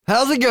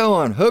How's it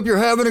going? Hope you're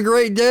having a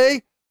great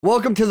day.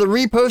 Welcome to the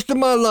repost of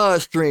my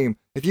live stream.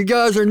 If you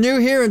guys are new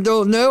here and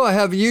don't know, I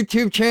have a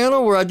YouTube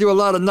channel where I do a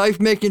lot of knife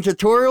making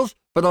tutorials,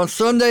 but on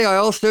Sunday I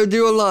also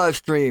do a live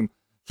stream.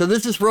 So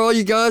this is for all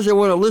you guys that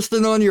want to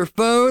listen on your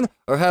phone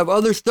or have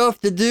other stuff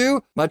to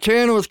do. My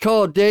channel is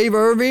called Dave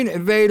Irving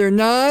Invader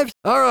Knives.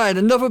 Alright,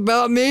 enough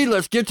about me,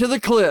 let's get to the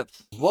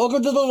clips.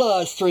 Welcome to the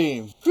live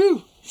stream.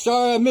 Whew,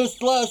 sorry I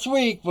missed last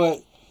week,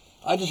 but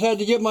I just had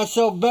to get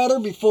myself better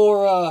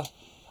before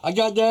I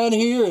got down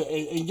here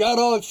and got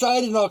all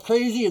excited and all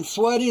crazy and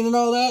sweaty and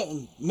all that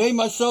and made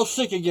myself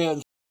sick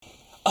again.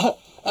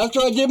 After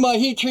I did my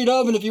heat treat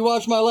oven, if you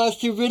watch my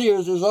last two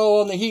videos, it's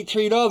all on the heat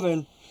treat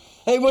oven.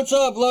 Hey, what's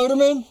up,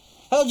 Loderman?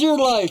 How's your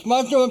life?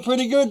 Mine's doing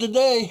pretty good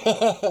today.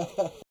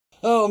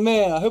 Oh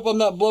man, I hope I'm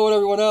not blowing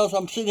everyone else.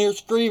 I'm sitting here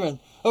screaming.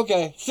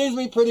 Okay, seems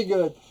to be pretty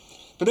good.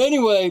 But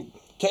anyway,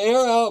 to air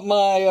out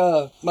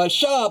my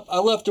shop, I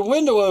left the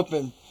window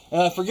open.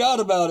 And I forgot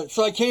about it.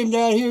 So I came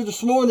down here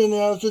this morning and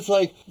I was just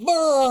like,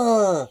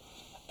 brrr!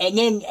 And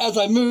then as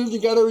I moved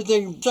and got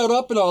everything set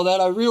up and all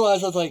that, I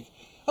realized I was like,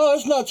 oh,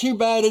 it's not too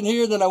bad in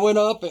here. Then I went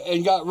up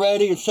and got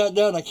ready and sat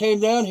down. I came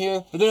down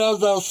here. But then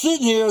as I was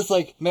sitting here, I was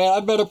like, man,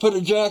 I better put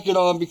a jacket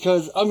on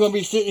because I'm going to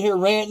be sitting here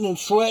ranting and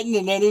sweating.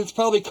 And then it's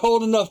probably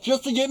cold enough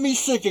just to get me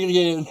sick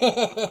again.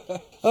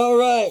 All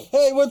right.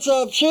 Hey, what's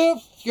up, Chip?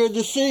 Good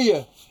to see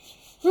you.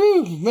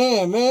 Whew,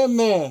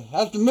 man.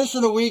 After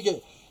missing a week,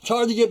 it's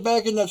hard to get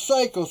back in that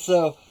cycle,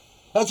 so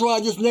that's why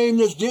I just named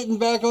this Getting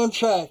Back on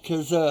Track,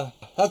 because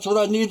that's what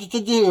I needed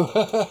to do.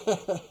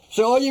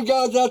 So all you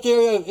guys out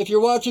there, if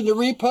you're watching the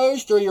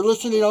repost or you're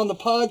listening on the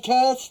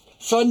podcast,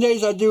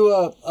 Sundays I do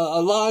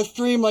a live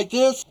stream like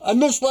this. I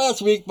missed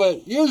last week,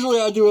 but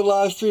usually I do a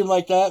live stream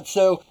like that,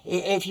 so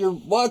if you're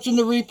watching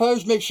the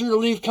repost, make sure to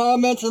leave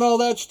comments and all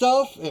that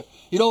stuff. If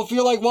you don't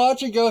feel like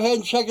watching, go ahead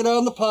and check it out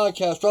on the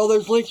podcast. All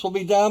those links will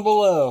be down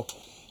below.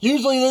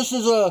 Usually this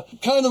is a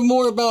kind of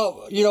more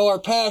about, our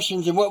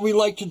passions and what we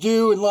like to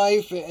do in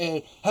life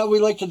and how we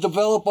like to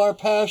develop our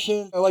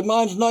passion. Like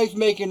mine's knife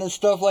making and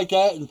stuff like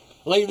that. And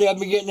lately I've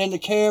been getting into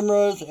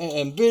cameras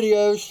and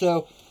videos.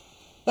 So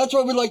that's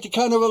what we like to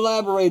kind of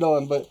elaborate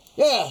on. But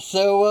yeah,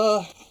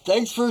 so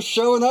thanks for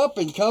showing up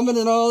and coming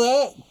and all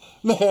that.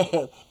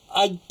 Man,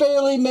 I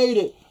barely made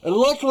it. And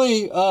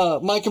luckily,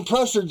 my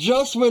compressor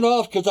just went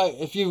off because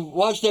if you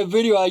watched that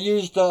video, I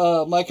used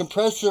my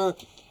compressor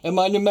and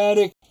my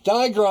pneumatic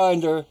die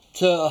grinder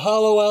to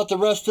hollow out the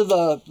rest of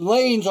the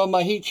lanes on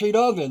my heat treat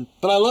oven.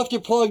 But I left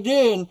it plugged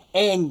in,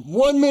 and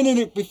 1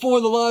 minute before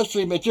the live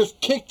stream, it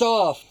just kicked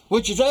off,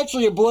 which is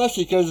actually a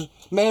blessing because,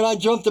 man, I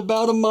jumped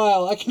about a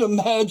mile. I can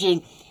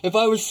imagine if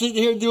I was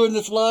sitting here doing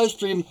this live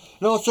stream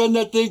and all of a sudden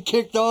that thing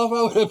kicked off,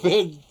 I would have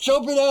been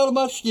jumping out of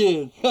my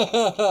skin.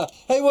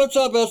 Hey, what's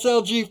up,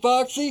 SLG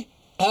Foxy?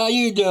 How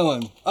you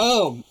doing?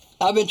 Oh,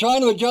 I've been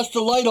trying to adjust the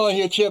light on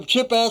here, Chip.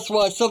 Chip asked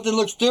why something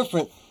looks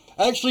different.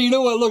 Actually, you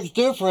know what looks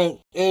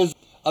different is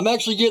I'm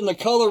actually getting the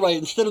color right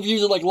instead of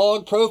using like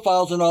log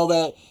profiles and all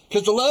that.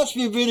 Because the last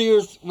few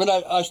videos when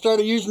I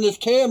started using this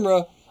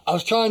camera, I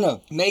was trying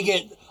to make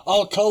it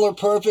all color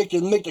perfect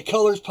and make the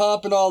colors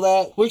pop and all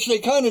that, which they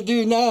kind of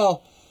do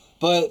now.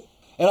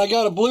 And I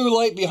got a blue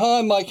light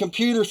behind my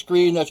computer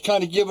screen that's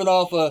kind of giving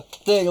off a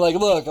thing. Like,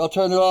 look, I'll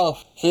turn it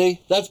off.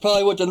 See? That's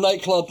probably what the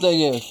nightclub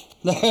thing is.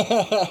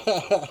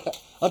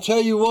 I'll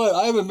tell you what,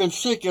 I haven't been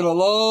sick in a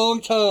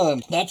long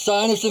time. That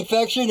sinus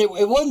infection, it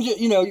wasn't just,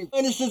 your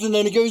sinuses and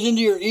then it goes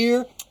into your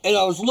ear. And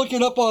I was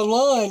looking up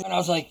online and I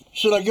was like,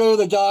 should I go to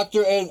the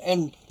doctor?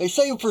 And they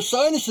say for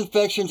sinus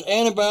infections,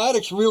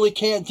 antibiotics really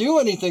can't do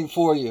anything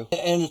for you.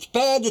 And it's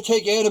bad to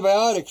take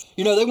antibiotics.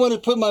 They wanted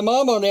to put my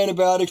mom on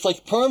antibiotics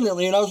like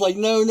permanently. And I was like,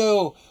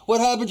 no. What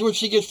happens when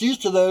she gets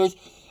used to those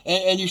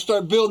and you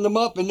start building them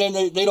up and then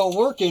they don't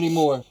work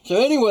anymore? So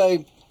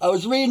anyway, I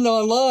was reading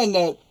online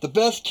that the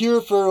best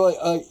cure for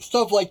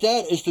stuff like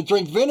that is to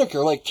drink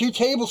vinegar, like 2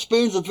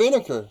 tablespoons of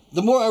vinegar.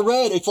 The more I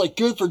read, it's like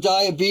good for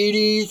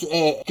diabetes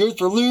and good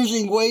for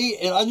losing weight.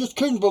 And I just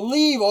couldn't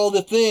believe all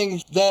the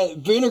things that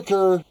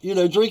vinegar,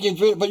 drinking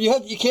vinegar. But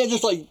you can't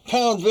just like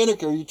pound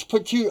vinegar. You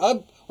put 2.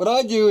 What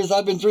I do is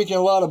I've been drinking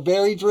a lot of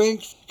berry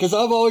drinks because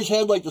I've always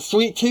had like the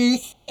sweet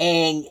tooth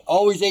and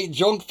always ate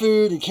junk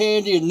food and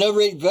candy and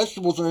never ate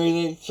vegetables or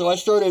anything. So I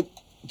started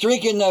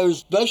drinking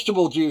those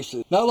vegetable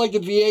juices. Not like the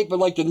V8, but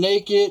like the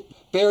Naked,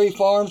 Berry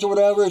Farms or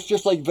whatever. It's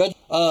just like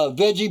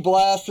Veggie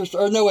Blast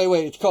or no,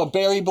 wait. It's called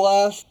Berry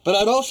Blast. But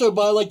I'd also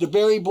buy like the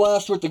Berry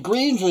Blast with the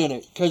greens in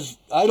it because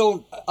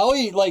I'll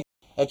eat like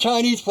at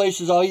Chinese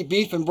places, I'll eat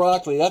beef and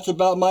broccoli. That's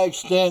about my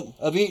extent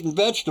of eating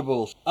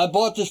vegetables. I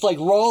bought this like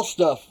raw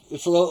stuff.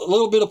 It's a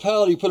little bit of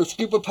powder. You put a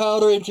scoop of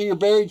powder into your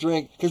berry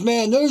drink. Because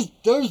man,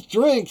 those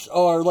drinks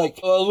are like,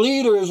 a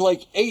liter is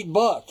like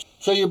 $8.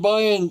 So you're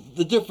buying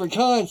the different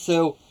kinds.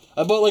 So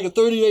I bought like a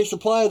 30-day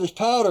supply of this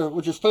powder,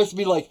 which is supposed to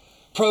be like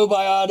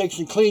probiotics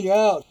and clean you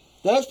out.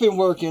 That's been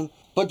working.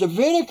 But the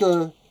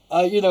vinegar,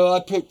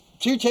 I put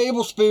 2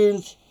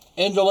 tablespoons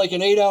into like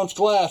an 8-ounce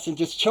glass and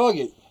just chug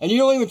it. And you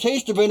don't even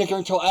taste the vinegar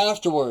until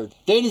afterward.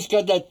 Then it's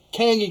got that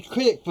tangy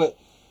kick, but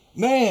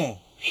man,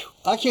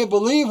 I can't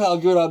believe how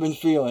good I've been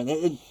feeling.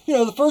 You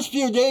know, the first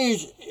few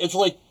days, it's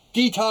like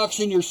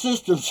detoxing your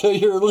system, so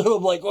you're a little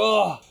like,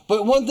 oh.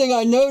 But one thing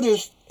I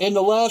noticed in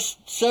the last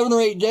 7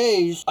 or 8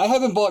 days, I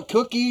haven't bought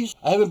cookies,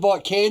 I haven't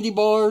bought candy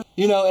bars,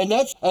 you know, and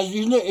that's, as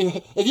you know,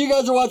 if you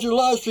guys are watching the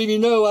live stream, you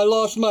know I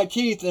lost my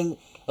teeth, and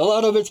a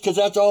lot of it's because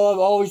that's all I've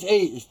always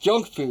ate, is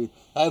junk food.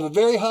 I have a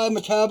very high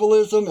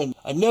metabolism, and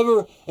I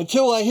never,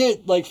 until I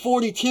hit like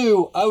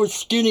 42, I was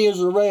skinny as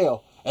a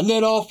rail. And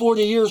then all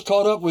 40 years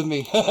caught up with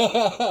me.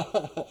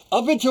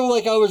 Up until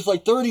like I was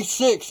like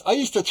 36, I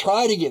used to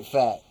try to get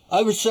fat.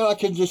 I was so I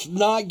could just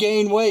not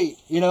gain weight,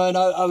 you know, and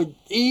I would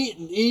eat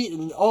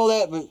and all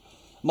that, but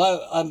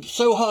I'm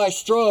so high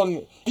strung.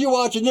 If you're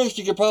watching this,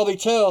 you can probably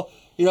tell,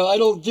 you know, I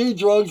don't do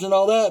drugs and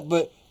all that,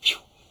 but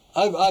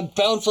I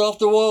bounce off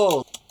the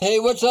walls. Hey,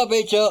 what's up,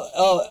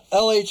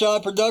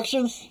 LHI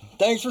Productions?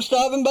 Thanks for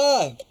stopping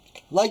by.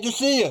 Like to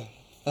see you.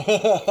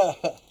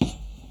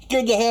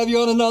 Good to have you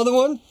on another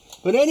one.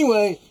 But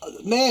anyway,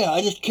 man,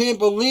 I just can't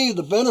believe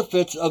the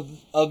benefits of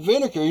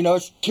vinegar. You know,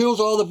 it kills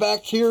all the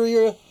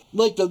bacteria.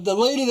 Like the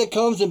lady that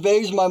comes and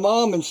bathes my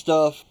mom and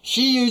stuff,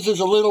 she uses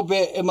a little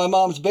bit in my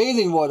mom's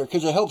bathing water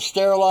because it helps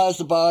sterilize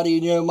the body.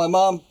 And, you know, my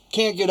mom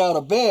can't get out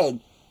of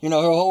bed. You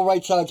know, her whole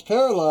right side's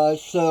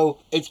paralyzed, so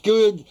it's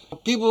good.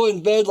 People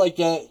in bed like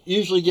that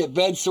usually get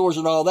bed sores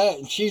and all that.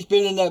 And she's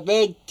been in that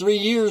bed 3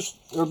 years,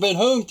 or been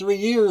home 3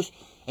 years,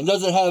 and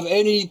doesn't have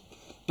any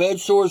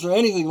bed sores or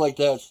anything like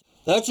that.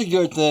 That's a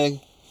good thing.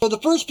 For the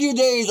first few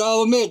days,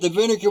 I'll admit, the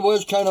vinegar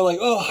was kind of like,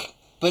 ugh.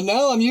 But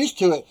now I'm used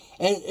to it.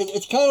 And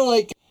it's kind of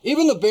like,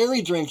 even the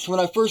berry drinks, when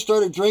I first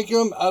started drinking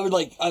them, I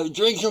would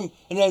drink them,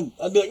 and then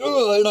I'd be like,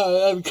 ugh, and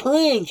I would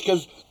cringe,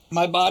 because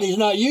my body's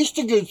not used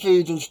to good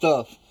foods and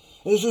stuff.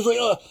 And it's just like,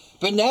 ugh.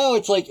 But now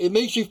it's like, it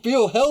makes you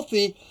feel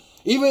healthy.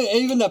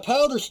 Even the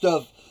powder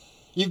stuff,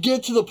 you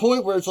get to the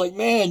point where it's like,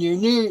 man, you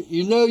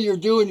know you're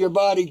doing your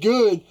body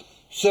good,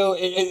 so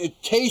it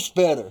tastes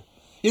better.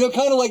 You know,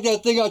 kind of like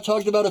that thing I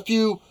talked about a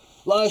few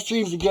live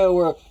streams ago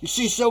where you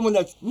see someone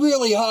that's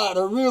really hot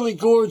or really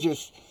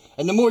gorgeous,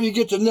 and the more you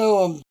get to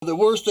know them, the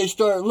worse they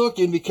start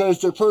looking because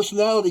their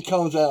personality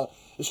comes out.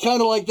 It's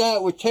kind of like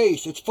that with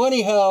taste. It's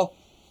funny how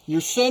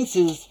your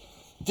senses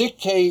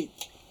dictate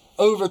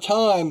over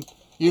time.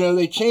 You know,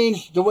 they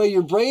change the way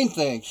your brain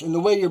thinks and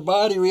the way your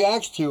body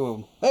reacts to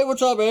them. Hey,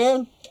 what's up,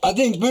 Aaron? I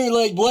think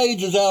Bootleg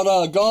Blades is out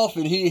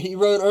golfing. He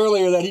wrote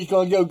earlier that he's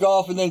going to go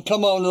golf and then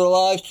come on to the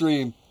live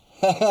stream.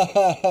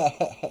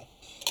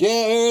 Yeah,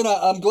 Aaron,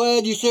 I'm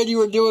glad you said you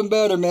were doing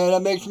better, man.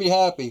 That makes me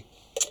happy.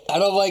 I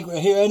don't like to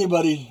hear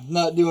anybody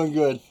not doing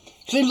good.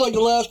 Seems like the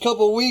last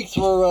couple of weeks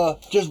were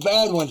just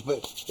bad ones, but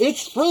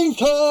it's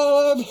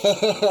springtime!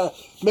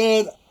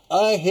 Man,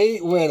 I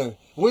hate winter.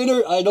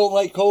 Winter, I don't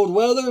like cold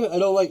weather. I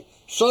don't like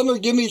summer.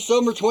 Give me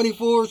summer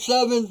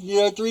 24/7, you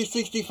know,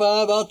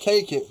 365. I'll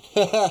take it.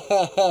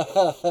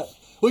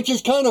 Which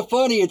is kind of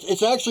funny.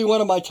 It's actually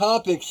one of my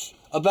topics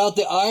about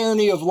the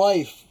irony of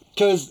life.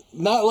 Because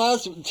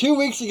 2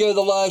 weeks ago,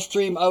 the live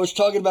stream, I was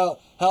talking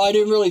about how I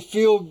didn't really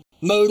feel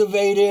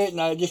motivated, and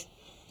I just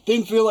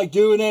didn't feel like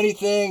doing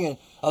anything, and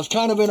I was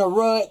kind of in a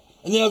rut.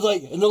 And then I was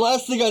like, and the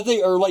last thing I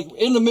think, or like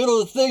in the middle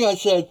of the thing, I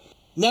said,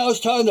 now it's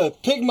time to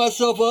pick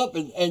myself up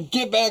and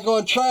get back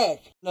on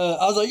track.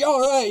 I was like, all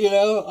right, you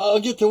know,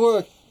 I'll get to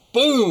work.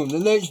 Boom! The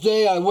next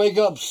day, I wake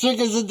up sick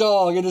as a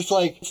dog, and it's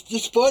like, it's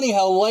just funny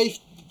how life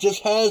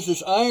just has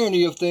this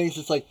irony of things.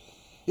 It's like,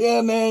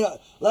 yeah, man,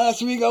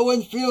 last week I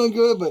wasn't feeling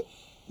good, but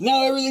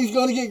now everything's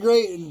going to get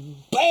great, and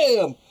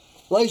bam!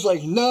 Life's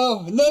like,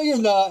 no, you're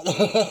not.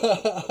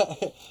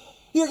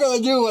 You're going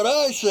to do what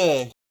I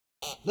say.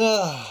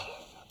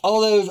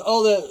 All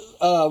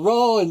that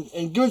raw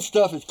and good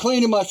stuff is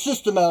cleaning my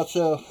system out,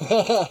 so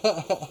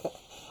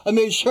I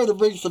made sure to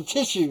bring some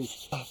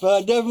tissues. But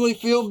I definitely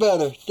feel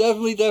better.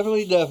 Definitely.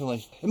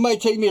 It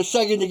might take me a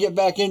second to get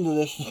back into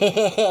this.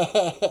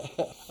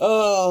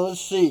 Oh,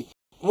 let's see.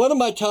 One of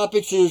my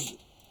topics is,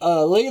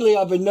 lately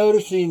I've been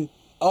noticing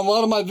on a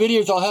lot of my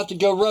videos I'll have to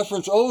go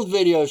reference old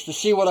videos to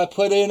see what I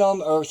put in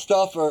them or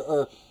stuff,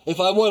 or if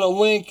I want a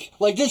link.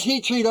 Like this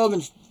heat treat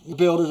oven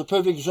build is a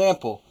perfect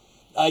example.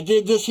 I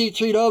did this heat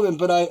treat oven,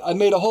 but I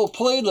made a whole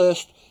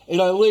playlist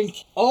and I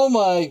linked all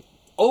my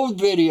old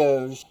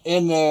videos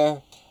in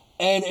there.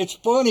 And it's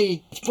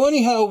funny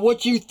how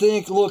what you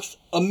think looks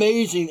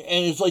amazing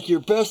and is like your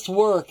best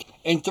work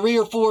in 3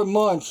 or 4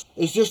 months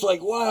is just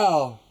like,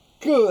 wow,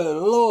 good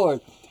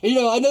Lord. You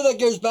know, I know that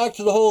goes back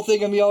to the whole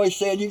thing of me always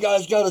saying you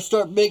guys got to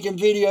start making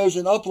videos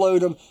and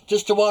upload them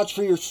just to watch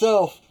for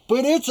yourself.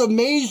 But it's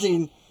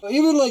amazing.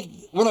 Even like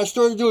when I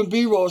started doing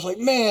B-roll, I was like,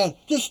 man,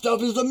 this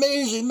stuff is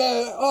amazing,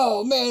 man.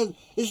 Oh, man,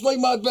 it's like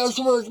my best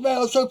work, man.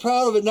 I'm so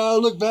proud of it. Now I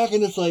look back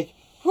and it's like,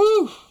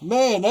 whew,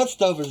 man, that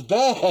stuff is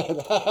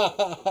bad.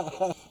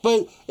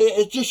 But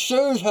it just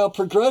shows how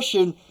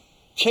progression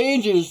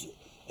changes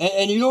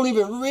and you don't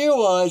even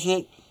realize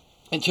it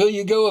until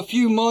you go a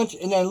few months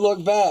and then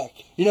look back.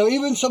 You know,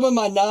 even some of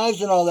my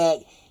knives and all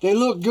that, they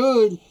look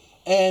good,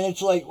 and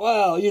it's like,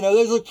 wow, you know,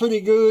 those look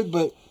pretty good,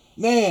 but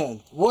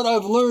man, what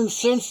I've learned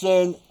since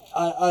then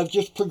I've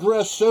just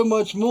progressed so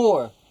much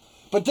more.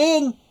 But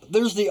then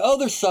there's the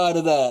other side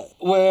of that,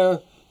 where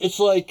it's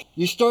like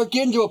you start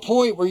getting to a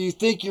point where you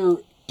think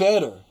you're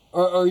better,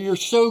 or you're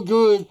so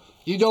good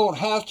you don't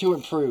have to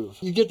improve.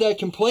 You get that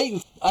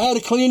complaint. I had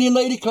a cleaning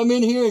lady come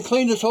in here and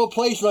clean this whole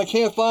place, and I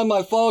can't find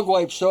my fog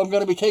wipes, so I'm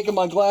going to be taking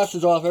my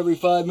glasses off every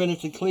 5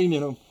 minutes and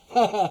cleaning them.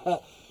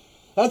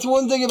 That's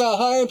one thing about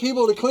hiring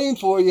people to clean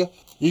for you.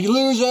 You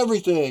lose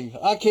everything.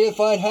 I can't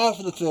find half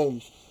of the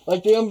things.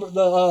 Like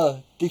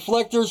the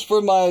deflectors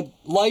for my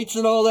lights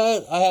and all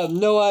that, I have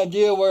no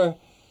idea where.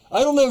 I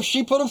don't know if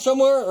she put them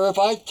somewhere or if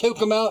I took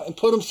them out and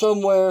put them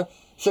somewhere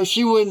so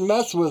she wouldn't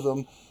mess with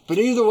them. But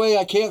either way,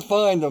 I can't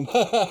find them.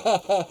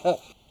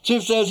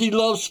 Chip says he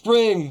loves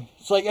spring.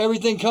 It's like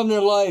everything coming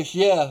to life.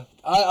 Yeah,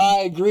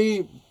 I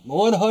agree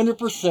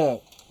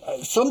 100%.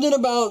 Something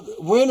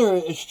about winter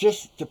is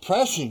just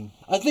depressing.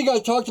 I think I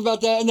talked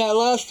about that in that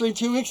last stream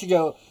 2 weeks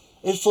ago.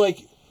 It's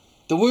like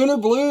the winter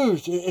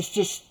blues. It's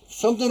just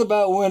something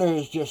about winter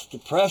is just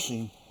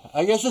depressing.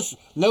 I guess it's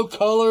no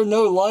color,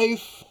 no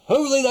life.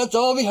 Hopefully that's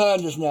all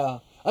behind us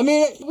now. I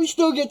mean, we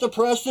still get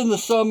depressed in the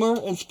summer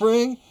and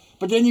spring,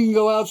 but then you can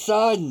go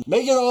outside and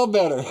make it all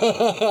better.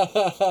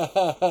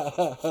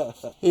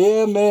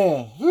 Yeah,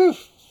 man. Whew.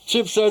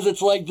 Chip says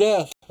it's like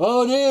death.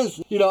 Oh, it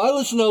is. You know, I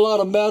listen to a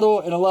lot of metal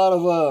and a lot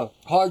of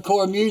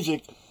hardcore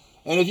music.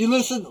 And if you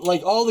listen,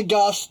 like all the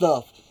goth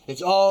stuff,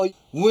 it's all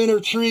winter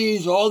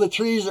trees, all the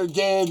trees are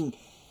dead and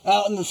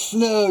out in the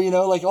snow, you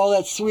know, like all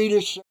that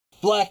Swedish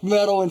black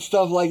metal and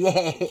stuff like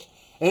that.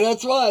 And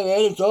that's why,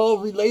 man, it's all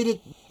related.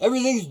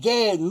 Everything's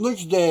dead and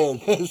looks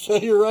dead. So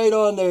you're right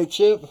on there,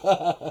 Chip.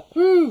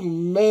 Whew,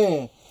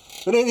 man.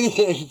 But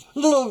anyway, a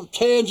little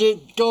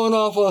tangent going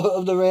off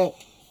of the rant.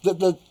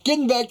 The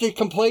getting back to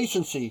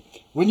complacency.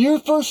 When you're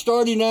first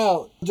starting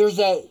out, there's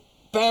that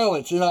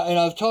balance. And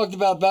I've talked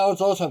about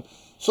balance all the time.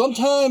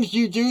 Sometimes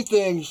you do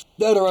things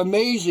that are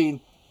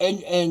amazing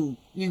and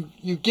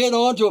you get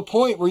on to a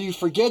point where you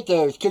forget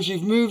those because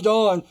you've moved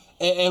on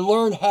and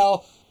learned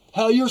how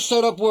your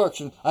setup works.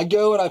 And I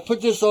go and I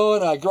put this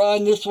on and I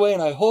grind this way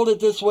and I hold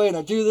it this way and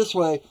I do this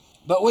way.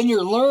 But when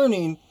you're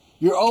learning,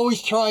 you're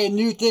always trying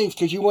new things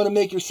because you want to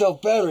make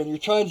yourself better. And you're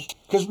trying to,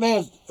 because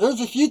man, there's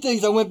a few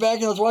things I went back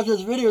and I was watching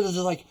this video and it's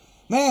like,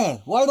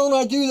 man, why don't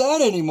I do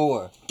that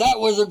anymore? That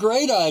was a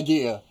great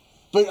idea.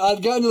 But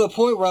I've gotten to the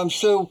point where I'm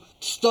so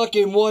stuck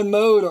in one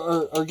mode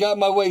or got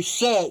my way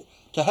set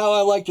to how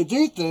I like to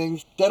do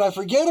things that I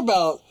forget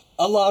about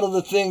a lot of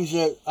the things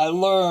that I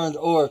learned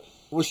or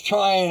was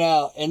trying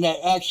out and that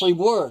actually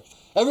worked.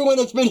 Everyone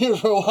that's been here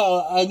for a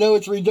while, I know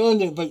it's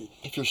redundant, but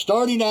if you're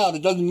starting out,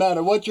 it doesn't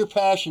matter what your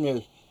passion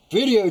is.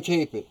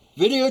 Videotape it.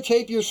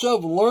 Videotape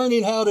yourself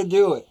learning how to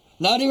do it.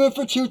 Not even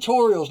for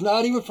tutorials,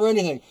 not even for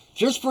anything.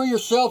 Just for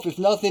yourself, if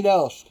nothing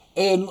else.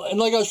 And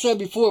like I said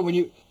before, when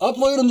you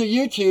upload them to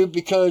YouTube,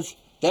 because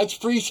that's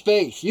free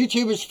space.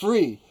 YouTube is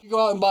free. You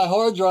go out and buy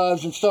hard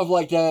drives and stuff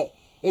like that,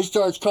 it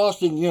starts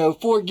costing,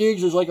 4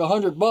 gigs is like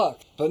 $100.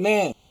 But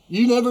man,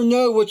 you never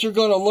know what you're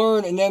going to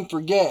learn and then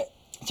forget.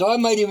 So I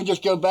might even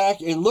just go back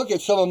and look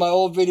at some of my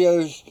old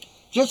videos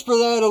just for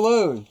that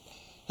alone.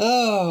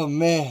 Oh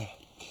man.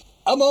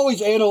 I'm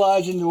always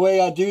analyzing the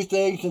way I do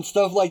things and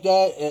stuff like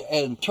that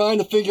and trying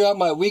to figure out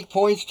my weak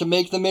points to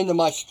make them into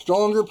my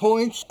stronger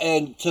points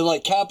and to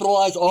like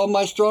capitalize on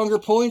my stronger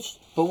points.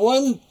 But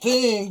one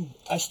thing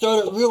I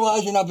started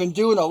realizing I've been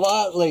doing a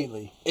lot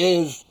lately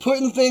is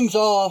putting things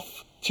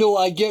off till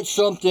I get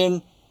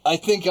something I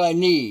think I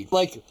need.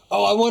 Like,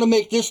 oh, I want to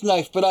make this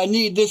knife, but I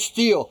need this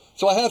steel,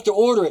 so I have to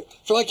order it.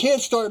 So I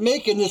can't start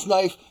making this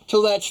knife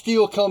till that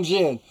steel comes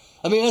in.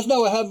 I mean, that's not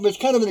what happened, but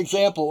it's kind of an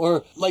example.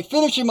 Or like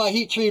finishing my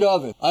heat treat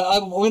oven. I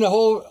want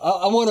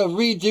to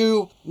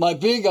redo my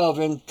big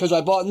oven because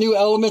I bought new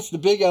elements, the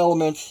big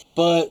elements,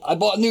 but I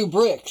bought new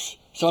bricks.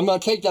 So I'm going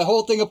to take that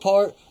whole thing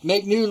apart,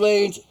 make new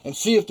lanes, and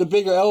see if the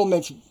bigger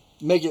elements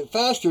make it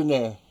faster in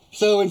there.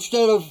 So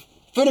instead of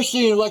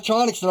finishing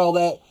electronics and all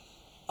that,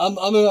 I'm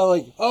gonna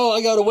like, oh,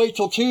 I gotta wait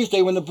till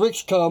Tuesday when the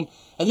bricks come,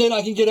 and then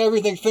I can get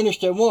everything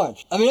finished at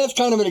once. I mean, that's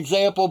kind of an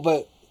example,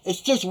 but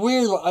it's just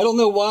weird. I don't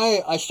know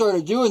why I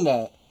started doing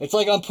that. It's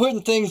like I'm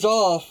putting things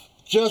off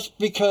just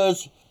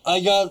because I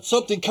got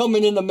something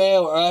coming in the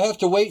mail or I have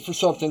to wait for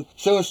something.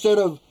 So instead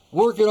of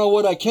working on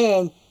what I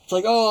can, it's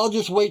like, oh, I'll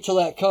just wait till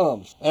that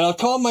comes. And I've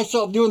caught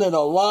myself doing it a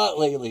lot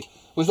lately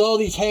with all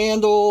these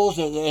handles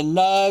and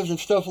knives and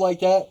stuff like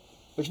that.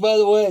 Which, by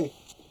the way,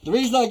 the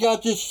reason I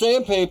got this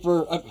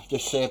sandpaper,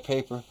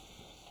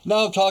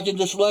 now I'm talking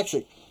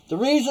dyslexic. The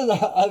reason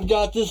I've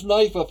got this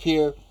knife up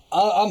here,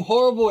 I'm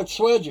horrible at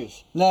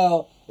swedges.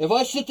 Now, if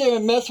I sit there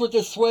and mess with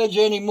this swedge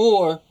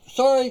anymore,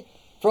 sorry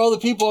for all the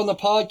people on the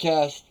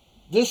podcast,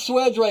 this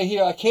swedge right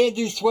here, I can't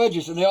do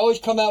swedges, and they always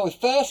come out with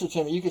facets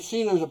in it. You can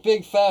see there's a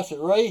big facet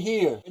right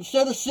here.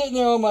 Instead of sitting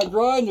there on my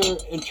grinder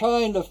and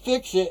trying to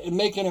fix it and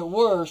making it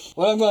worse,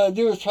 what I'm going to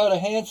do is try to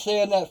hand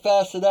sand that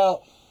facet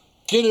out,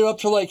 get it up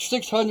to like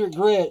 600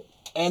 grit,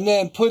 and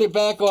then put it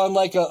back on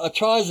like a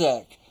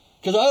Trizac.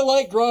 Because I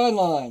like grind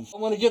lines. I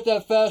want to get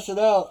that facet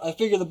out. I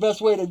figure the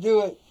best way to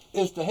do it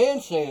is the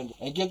hand sand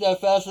and get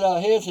that faceted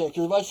out hand sand.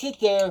 Because if I sit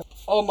there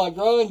on my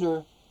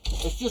grinder,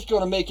 it's just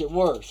going to make it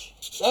worse.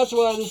 That's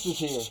why this is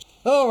here.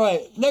 All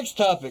right, next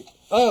topic.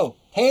 Oh,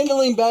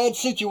 handling bad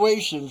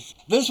situations.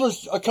 This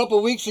was a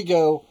couple weeks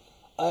ago.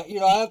 I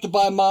have to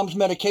buy mom's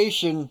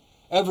medication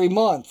every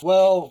month.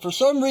 Well, for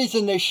some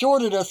reason, they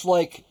shorted us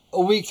like a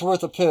week's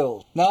worth of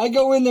pills. Now, I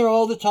go in there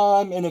all the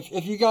time, and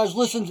if you guys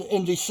listened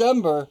in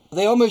December,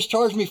 they almost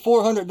charged me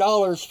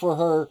 $400 for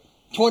her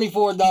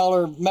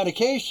 $24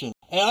 medication.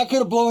 And I could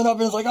have blown up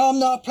and was like, oh, I'm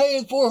not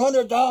paying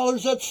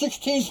 $400, that's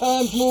 16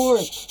 times more,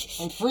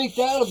 and freaked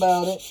out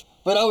about it.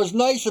 But I was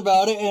nice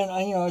about it, and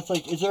it's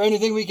like, is there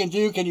anything we can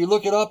do? Can you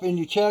look it up? And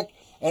you check.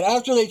 And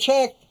after they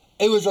checked,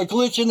 it was a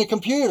glitch in the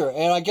computer,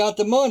 and I got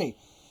the money.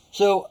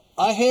 So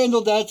I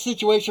handled that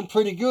situation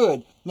pretty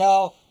good.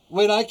 Now,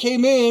 when I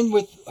came in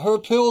with her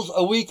pills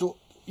a week,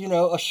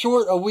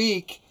 a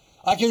week,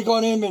 I could have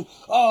gone in and,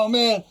 oh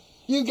man,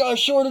 you guys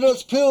shorted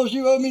us pills,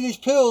 you owe me these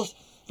pills.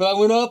 But I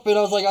went up and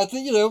I was like, I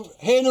think,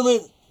 handle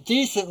it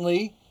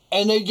decently.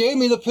 And they gave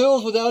me the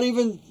pills without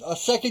even a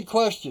second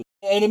question.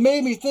 And it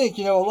made me think,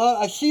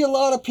 I see a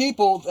lot of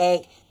people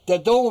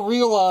that don't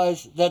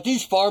realize that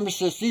these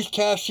pharmacists, these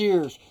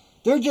cashiers,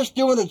 they're just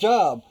doing a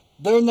job.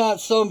 They're not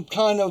some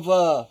kind of,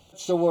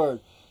 what's the word?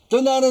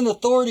 They're not an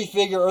authority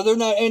figure, or they're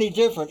not any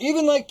different.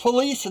 Even like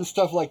police and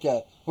stuff like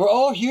that. We're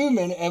all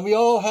human, and we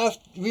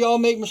all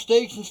make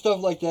mistakes and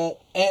stuff like that.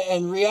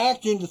 And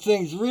reacting to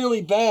things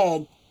really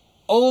bad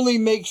only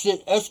makes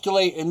it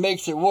escalate and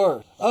makes it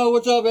worse. Oh,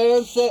 what's up,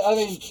 Aaron? Say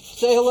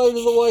hello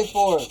to the wife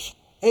for us.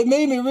 It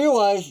made me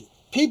realize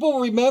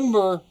people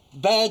remember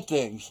bad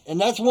things.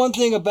 And that's one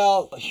thing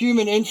about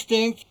human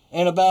instinct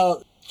and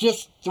about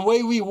just the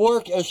way we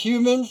work as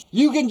humans.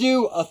 You can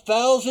do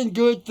 1,000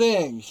 good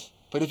things,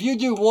 but if you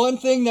do one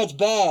thing that's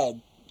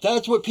bad,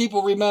 that's what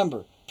people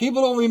remember.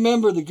 People don't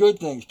remember the good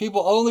things.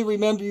 People only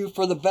remember you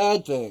for the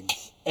bad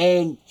things.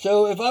 And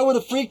so if I would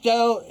have freaked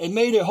out and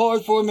made it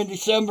hard for them in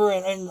December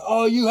and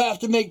oh, you have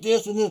to make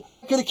this, and then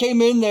I could have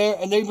came in there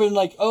and they've been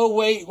like, oh,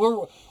 wait,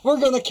 we're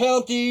going to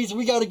count these.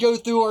 We got to go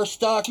through our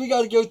stock. We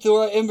got to go through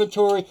our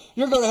inventory.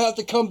 You're going to have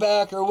to come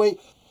back or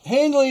wait.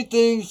 Handling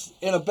things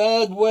in a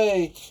bad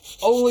way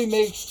only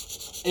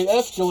makes it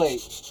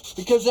escalate,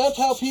 because that's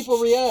how people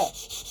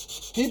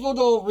react. People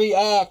don't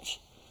react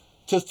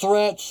to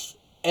threats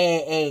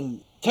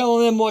and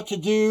telling them what to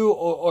do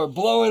or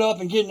blowing up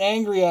and getting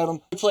angry at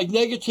them. It's like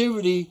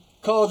negativity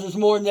causes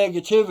more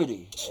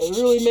negativity. It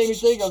really made me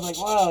think. I was like,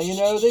 wow,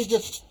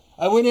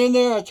 I went in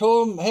there, I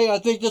told them, hey, I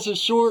think this is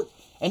short,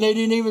 and they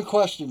didn't even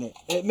question it.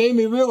 It made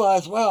me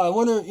realize, wow, I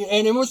wonder,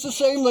 and it was the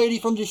same lady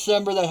from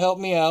December that helped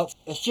me out.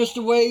 It's just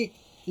the way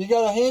you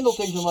got to handle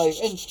things in life.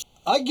 And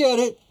I get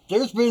it.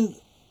 There's been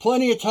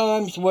plenty of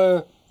times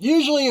where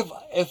usually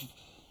if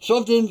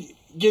something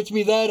gets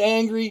me that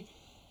angry,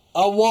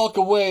 I'll walk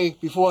away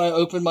before I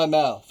open my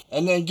mouth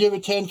and then give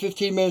it 10,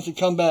 15 minutes and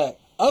come back.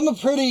 I'm a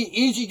pretty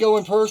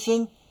easygoing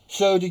person,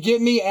 so to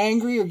get me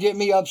angry or get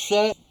me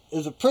upset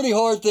is a pretty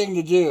hard thing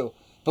to do.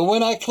 But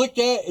when I click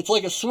that, it's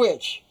like a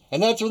switch.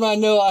 And that's when I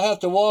know I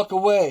have to walk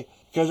away,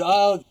 because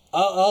I'll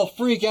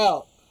freak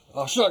out.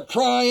 I'll start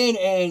crying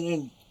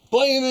and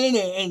blaming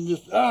and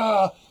just,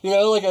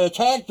 like an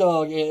attack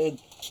dog.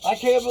 And I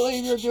can't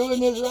believe you're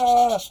doing this.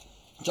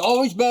 It's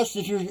always best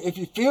if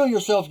you feel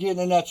yourself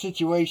getting in that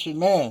situation,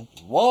 man,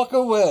 walk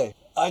away.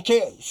 I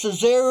can't.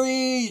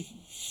 Cesare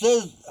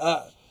says,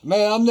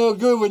 man, I'm no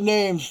good with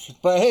names,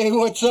 but hey,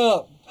 what's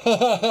up?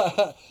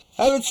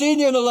 Haven't seen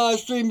you in a live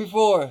stream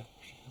before.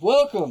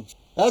 Welcome.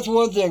 That's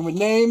one thing with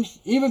names.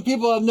 Even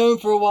people I've known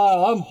for a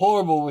while, I'm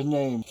horrible with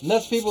names.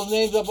 Mess people's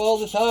names up all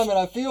the time, and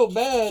I feel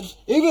bad.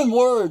 Even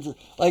words.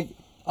 Like,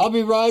 I'll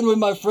be riding with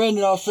my friend,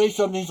 and I'll say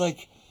something. He's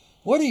like,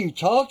 what are you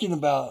talking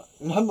about?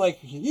 And I'm like,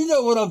 you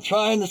know what I'm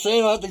trying to say.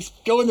 And I have to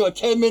go into a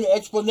 10-minute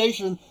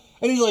explanation.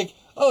 And he's like,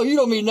 oh, you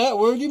don't mean that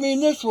word. You mean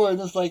this word.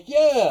 And it's like,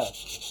 yeah,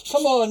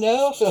 come on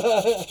now.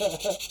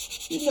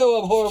 You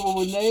know I'm horrible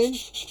with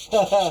names.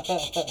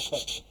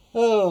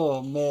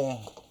 Oh, man.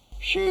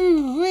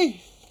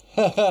 Shoo-wee.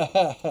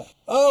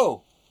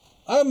 Oh,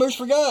 I almost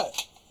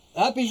forgot.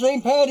 Happy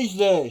St. Patty's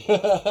Day.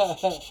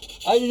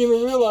 I didn't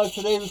even realize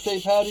today was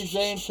St. Patty's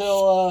Day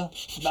until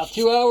about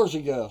 2 hours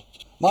ago.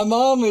 My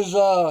mom is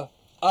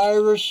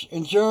Irish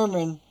and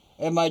German,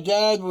 and my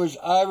dad was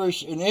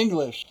Irish and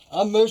English.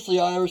 I'm mostly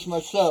Irish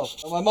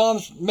myself. My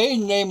mom's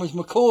maiden name was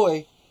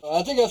McCoy.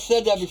 I think I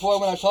said that before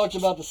when I talked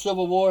about the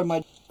Civil War and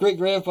my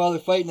great-grandfather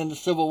fighting in the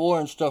Civil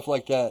War and stuff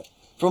like that.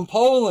 From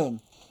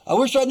Poland. I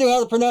wish I knew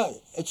how to pronounce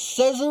it. It's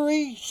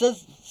Cezary?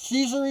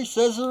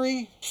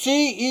 Cezary?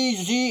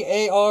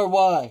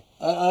 C-E-Z-A-R-Y.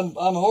 I'm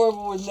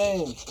horrible with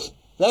names.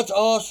 That's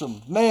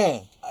awesome.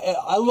 Man,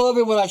 I love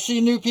it when I see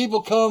new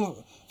people come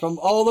from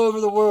all over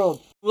the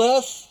world.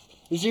 Les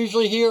is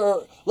usually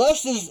here.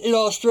 Les is in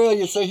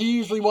Australia, so he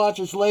usually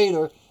watches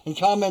later and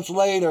comments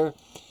later.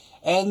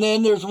 And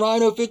then there's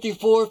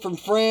Rhino54 from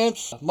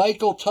France.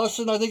 Michael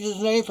Tussin, I think is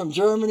his name, from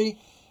Germany.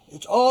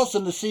 It's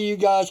awesome to see you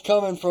guys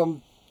coming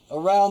from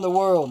around the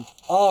world.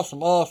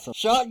 Awesome, awesome.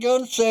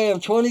 Shotgun Sam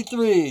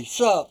 23.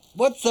 Sup?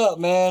 What's up,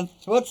 man?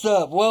 What's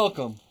up?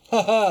 Welcome.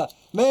 Haha.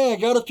 Man,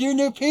 got a few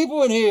new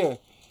people in here.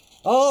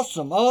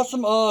 Awesome,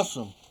 awesome,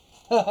 awesome.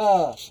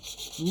 Haha.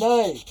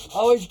 Nice.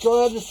 Always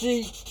glad to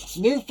see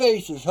new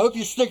faces. Hope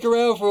you stick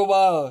around for a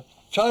while.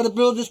 Try to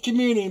build this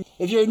community.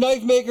 If you're a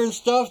knife maker and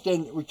stuff,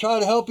 then we try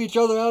to help each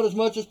other out as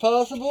much as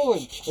possible.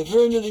 And if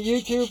you're into the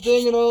YouTube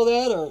thing and all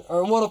that,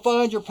 or want to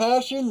find your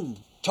passion,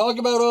 talk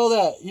about all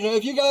that. You know,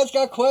 if you guys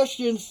got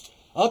questions,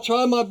 I'll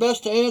try my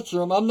best to answer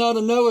them. I'm not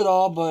a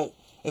know-it-all, but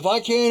if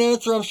I can't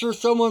answer, I'm sure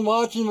someone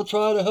watching will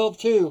try to help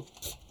too.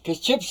 Because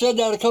Chip said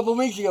that a couple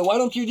weeks ago. Why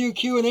don't you do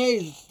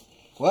Q&As?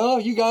 Well,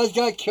 you guys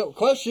got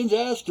questions,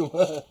 ask them.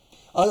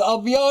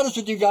 I'll be honest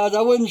with you guys,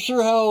 I wasn't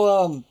sure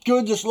how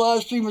good this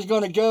live stream was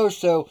going to go,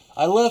 so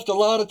I left a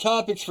lot of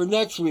topics for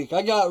next week.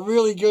 I got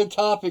really good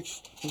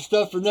topics and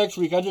stuff for next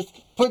week. I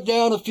just put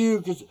down a few,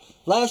 because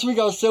last week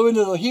I was so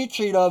into the heat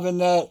treat oven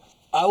that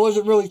I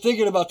wasn't really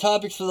thinking about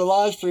topics for the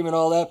live stream and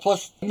all that.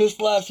 Plus, I missed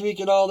last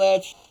week and all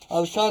that. I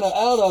was kind of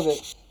out of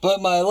it.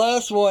 But my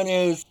last one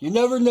is, you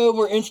never know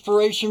where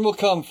inspiration will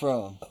come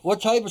from.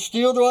 What type of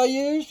steel do I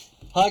use?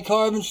 High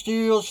carbon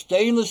steels,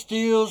 stainless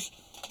steels.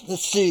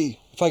 Let's see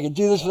if I can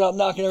do this without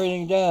knocking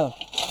everything down.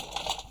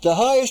 The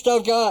highest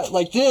I've got,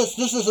 like this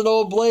is an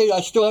old blade I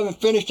still haven't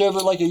finished over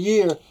like a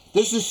year.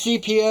 This is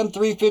CPM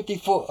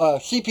 354,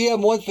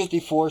 CPM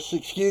 154,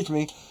 excuse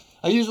me.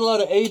 I use a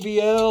lot of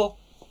ABL.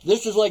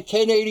 This is like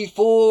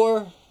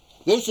 1084.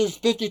 This is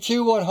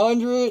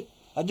 52-100.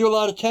 I do a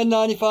lot of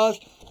 1095s.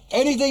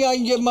 Anything I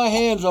can get my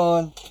hands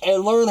on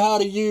and learn how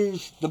to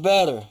use, the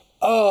better.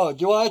 Oh,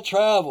 do I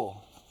travel?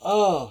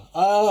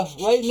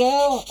 Right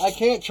now, I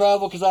can't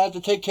travel because I have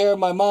to take care of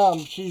my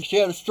mom. She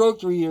had a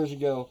stroke 3 years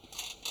ago.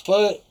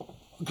 But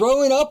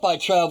growing up, I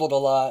traveled a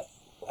lot.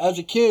 As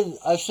a kid,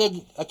 I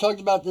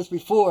talked about this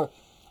before,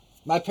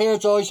 my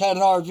parents always had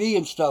an RV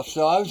and stuff,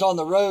 so I was on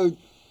the road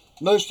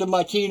most of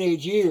my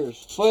teenage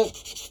years.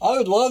 But I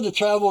would love to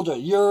travel to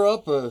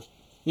Europe or,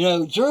 you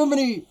know,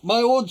 Germany.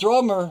 My old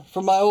drummer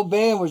from my old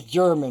band was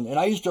German, and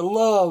I used to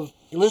love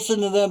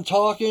listening to them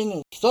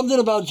talking. Something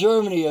about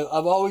Germany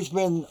I've always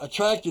been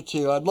attracted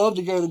to. I'd love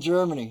to go to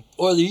Germany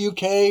or the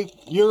UK,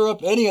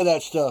 Europe, any of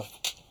that stuff.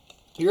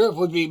 Europe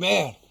would be,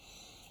 man.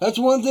 That's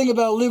one thing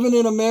about living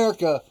in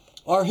America.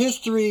 Our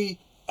history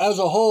as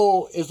a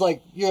whole is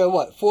like, you know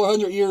what,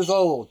 400 years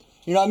old.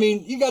 You know what I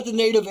mean? You got the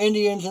native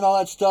Indians and all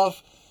that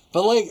stuff,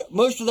 but like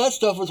most of that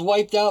stuff was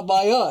wiped out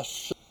by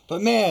us.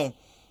 But man,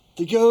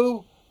 to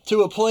go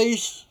to a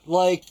place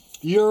like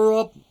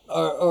Europe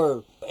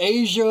or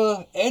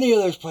Asia, any of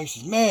those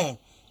places, man,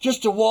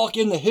 just to walk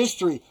in the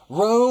history.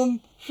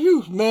 Rome,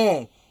 phew,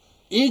 man.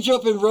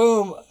 Egypt and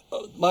Rome,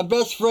 my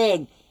best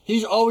friend,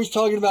 he's always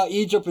talking about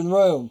Egypt and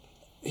Rome.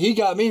 He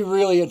got me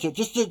really into it.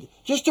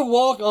 Just to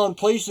walk on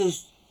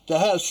places that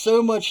have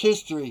so much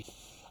history.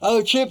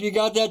 Oh, Chip, you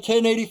got that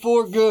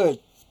 1084? Good.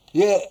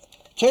 Yeah,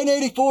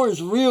 1084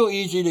 is real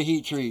easy to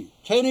heat treat.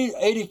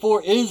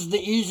 1084 is the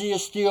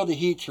easiest steel to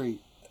heat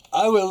treat.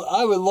 I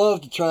would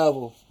love to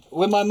travel.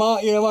 With my mom,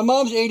 you know, my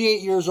mom's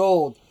 88 years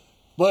old,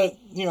 but,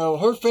 you know,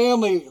 her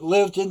family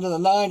lived into the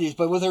 90s,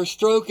 but with her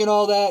stroke and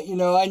all that, you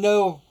know, I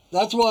know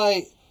that's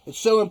why it's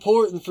so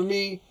important for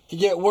me to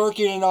get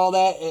working and all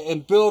that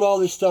and build all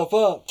this stuff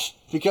up,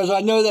 because I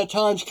know that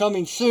time's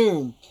coming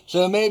soon.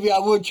 So maybe I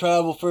would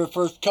travel for the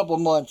first couple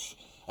months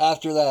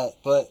after that,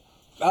 but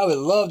I would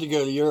love to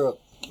go to Europe.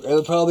 It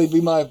would probably be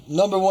my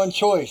number one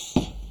choice.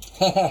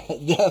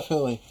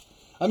 Definitely.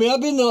 I mean, I've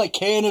been to like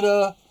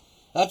Canada.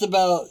 That's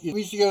about, we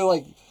used to go to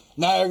like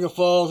Niagara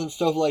Falls and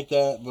stuff like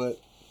that,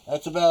 but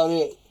that's about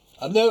it.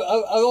 I've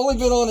only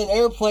been on an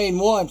airplane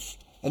once,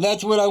 and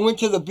that's when I went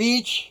to the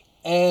beach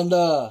and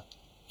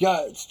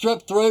got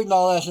strep throat and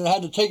all that, and I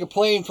had to take a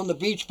plane from the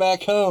beach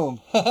back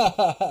home.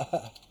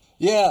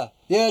 Yeah,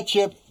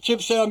 Chip.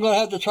 Chip said I'm going to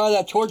have to try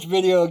that torch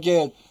video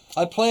again.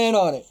 I plan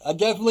on it. I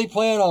definitely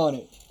plan on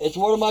it. It's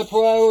one of my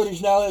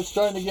priorities now that it's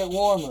starting to get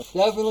warmer.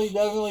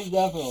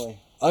 Definitely.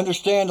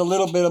 Understand a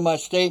little bit of my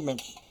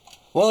statements.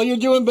 Well, you're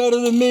doing better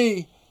than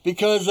me,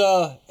 because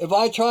if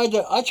I tried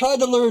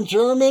to learn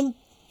German.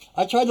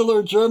 I tried to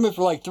learn German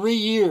for like 3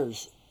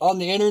 years on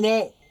the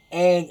internet,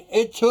 and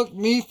it took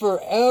me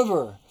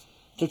forever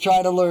to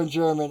try to learn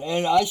German,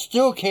 and I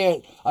still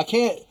can't. I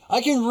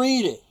can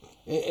read it.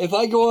 If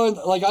I go on,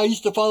 like I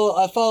follow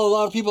a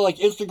lot of people like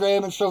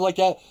Instagram and stuff like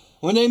that.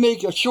 When they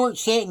make a short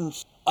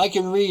sentence, I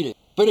can read it,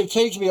 but it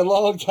takes me a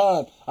long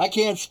time. I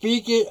can't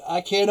speak it.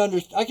 I can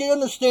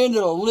understand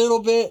it a little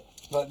bit,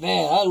 but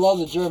man, I love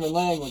the German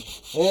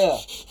language. Yeah.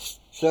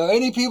 So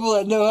any people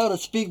that know how to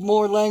speak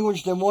more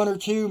language than one or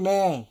two,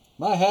 man,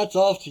 my hat's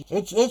off to you.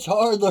 It's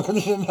hard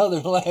learning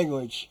another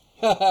language.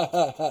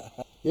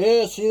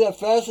 Yeah, see that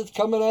facet's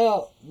coming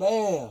out.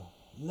 Man,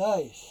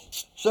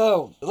 nice.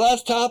 So, the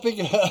last topic,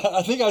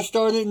 I think I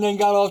started and then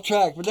got off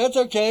track, but that's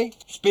okay.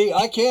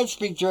 I can't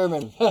speak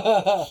German.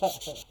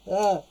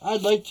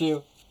 I'd like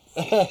to.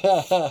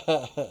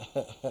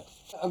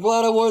 I'm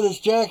glad I wore this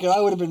jacket.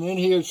 I would have been in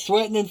here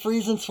sweating and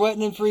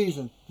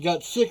freezing.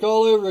 Got sick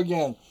all over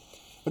again.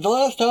 But the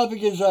last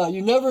topic is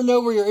you never know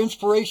where your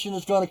inspiration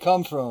is going to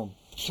come from.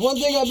 It's one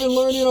thing I've been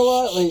learning a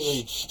lot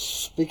lately,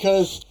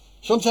 because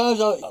sometimes,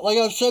 like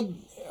I've said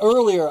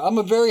earlier, I'm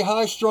a very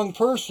high-strung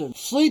person.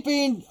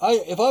 Sleeping,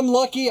 if I'm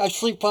lucky, I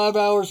sleep 5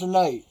 hours a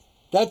night.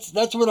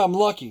 That's when I'm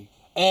lucky.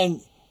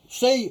 And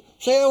say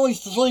I only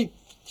sleep,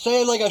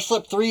 I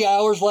slept 3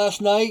 hours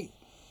last night,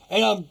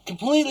 and I'm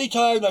completely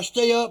tired, and I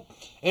stay up,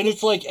 and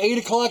it's like 8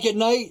 o'clock at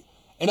night,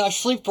 and I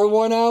sleep for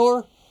 1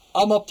 hour,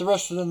 I'm up the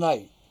rest of the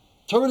night.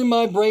 Turning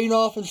my brain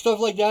off and stuff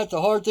like that's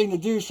a hard thing to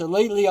do. So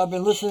lately I've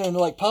been listening to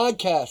like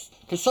podcasts,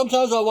 because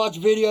sometimes I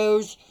watch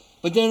videos,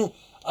 but then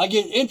I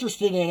get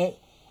interested in it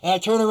and I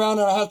turn around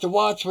and I have to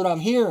watch what I'm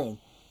hearing.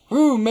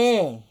 Whew,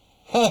 man.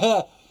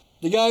 The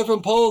guy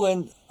from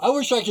Poland, I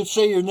wish I could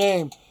say your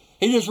name.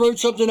 He just wrote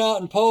something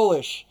out in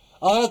Polish.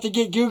 I'll have to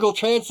get Google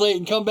Translate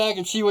and come back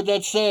and see what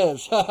that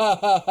says.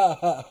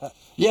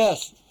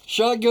 Yes,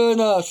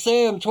 Shotgun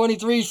Sam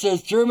 23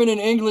 says German and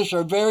English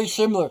are very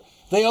similar.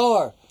 They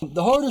are.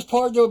 The hardest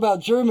part, though,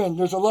 about German,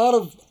 there's a lot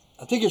of,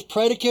 I think it's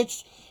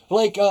predicates,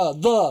 like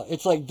the.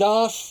 It's like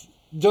das,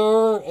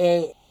 der,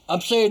 and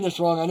I'm saying this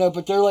wrong, I know,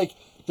 but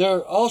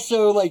they're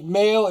also like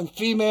male and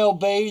female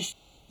based.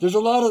 There's a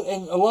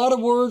lot of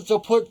words they'll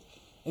put,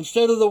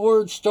 instead of the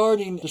word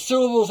starting, the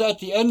syllables at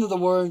the end of the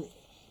word,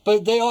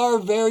 but they are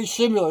very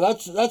similar.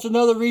 That's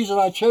another reason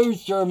I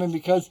chose German,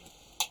 because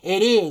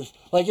it is.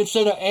 Like,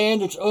 instead of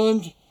and, it's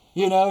und,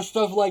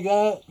 stuff like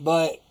that,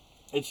 but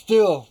it's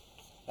still...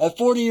 At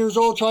 40 years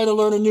old, trying to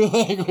learn a new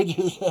language.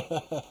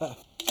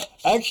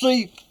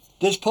 Actually,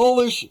 this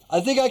Polish, I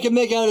think I can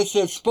make out it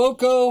says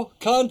Spoko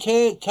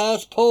Content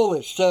Tas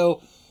Polish. So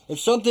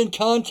it's something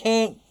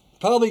content,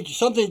 probably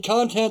something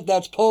content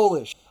that's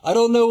Polish. I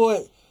don't know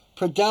what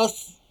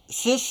Prodazzi,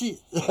 Prodadzz,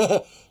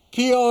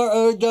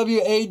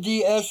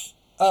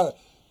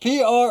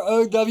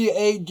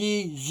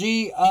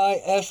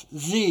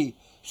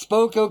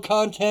 Spoko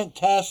Content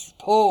Tas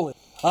Polish.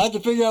 I have to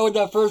figure out what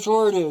that first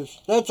word is.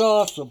 That's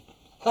awesome.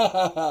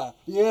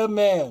 Yeah,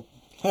 man.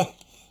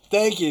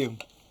 Thank you.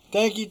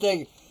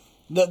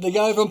 The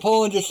guy from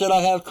Poland just said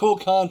I have cool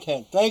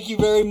content. Thank you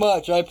very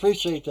much. I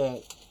appreciate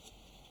that.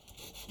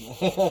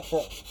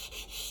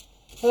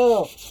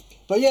 Oh,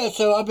 but yeah,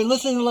 so I've been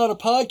listening to a lot of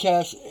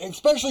podcasts,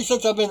 especially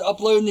since I've been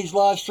uploading these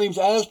live streams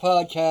as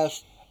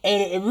podcasts,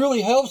 and it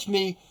really helps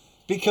me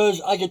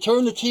because I can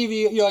turn the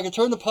TV, I can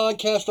turn the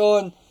podcast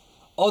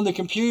on the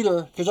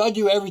computer, because I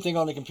do everything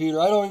on the computer.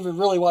 I don't even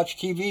really watch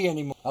TV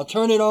anymore. I'll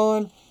turn it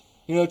on,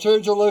 turn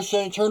it to a low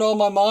setting, turn all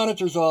my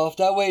monitors off.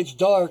 That way it's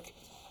dark,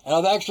 and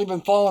I've actually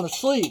been falling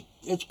asleep.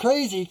 It's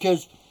crazy,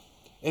 because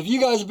if you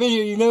guys have been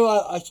here,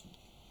 I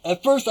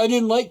at first I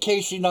didn't like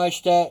Casey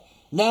Neistat.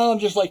 Now I'm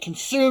just like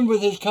consumed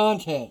with his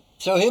content.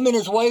 So him and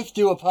his wife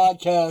do a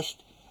podcast,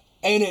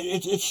 and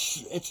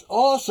it's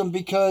awesome,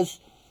 because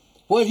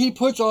what he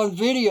puts on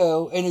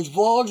video and his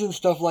vlogs and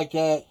stuff like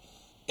that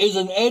is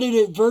an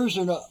edited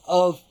version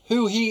of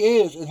who he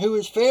is and who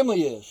his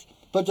family is.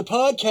 But the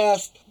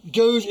podcast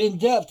goes in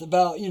depth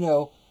about,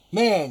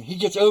 man, he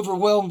gets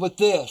overwhelmed with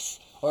this.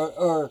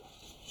 Or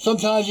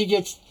sometimes he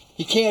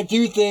can't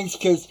do things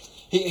because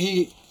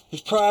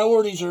his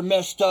priorities are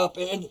messed up.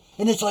 And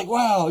it's like,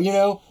 wow,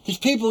 these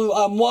people who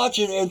I'm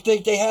watching and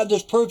think they have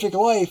this perfect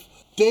life,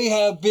 they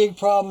have big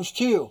problems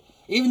too.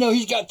 Even though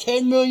he's got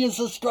 10 million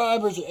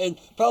subscribers and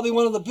probably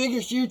one of the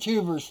biggest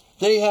YouTubers,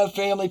 they have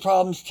family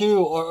problems too,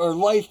 or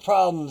life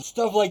problems,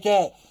 stuff like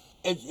that.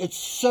 It's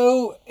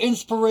so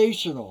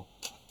inspirational.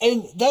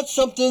 And that's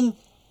something,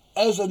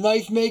 as a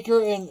knife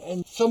maker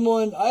and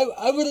someone,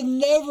 I would have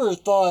never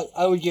thought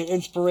I would get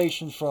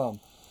inspiration from.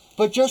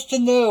 But just to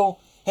know,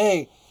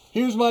 hey,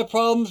 here's my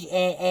problems,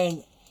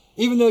 and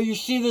even though you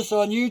see this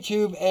on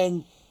YouTube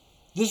and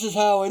this is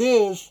how it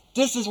is,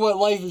 this is what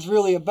life is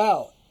really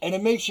about. And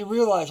it makes you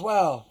realize,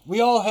 wow, we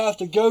all have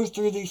to go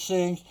through these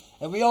things,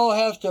 and we all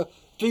have to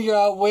figure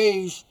out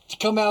ways to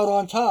come out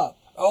on top,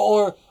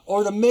 or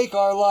to make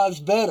our lives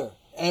better.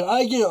 And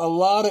I get a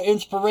lot of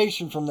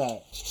inspiration from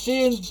that.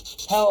 Seeing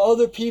how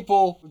other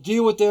people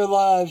deal with their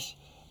lives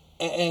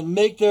and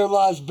make their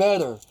lives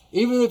better,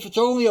 even if it's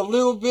only a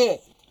little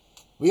bit.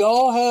 We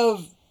all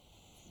have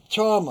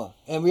trauma,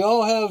 and we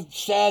all have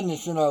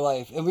sadness in our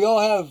life, and we all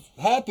have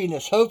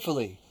happiness,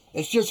 hopefully.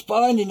 It's just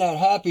finding that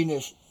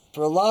happiness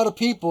for a lot of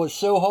people is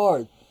so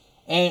hard.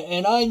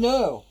 And I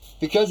know,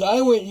 because I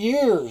went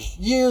years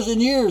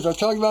and years. I've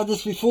talked about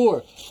this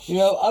before.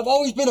 I've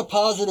always been a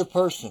positive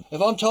person.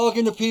 If I'm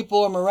talking to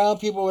people, I'm around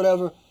people,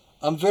 whatever,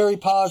 I'm very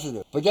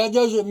positive. But that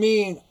doesn't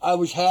mean I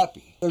was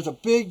happy. There's a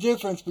big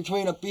difference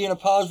between being a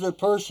positive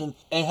person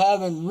and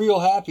having real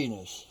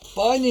happiness.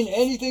 Finding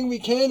anything we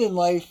can in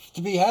life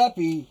to be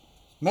happy,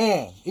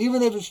 man,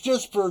 even if it's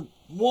just for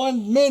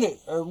 1 minute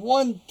or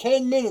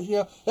 10 minutes,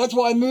 that's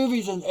why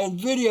movies and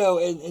video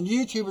and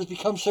YouTubers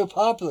become so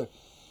popular.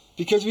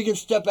 Because we can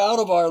step out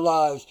of our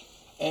lives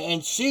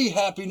and see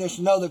happiness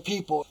in other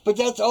people. But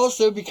that's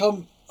also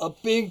become a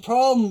big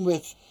problem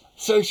with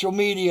social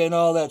media and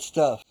all that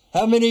stuff.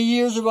 How many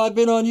years have I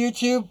been on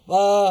YouTube?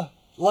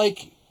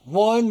 Like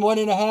one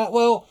and a half.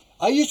 Well,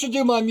 I used to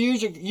do my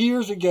music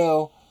years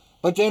ago,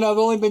 but then I've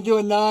only been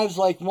doing knives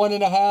like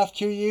 1.5,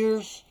 2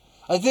 years.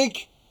 I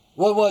think,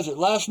 what was it?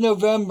 Last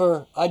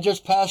November, I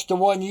just passed the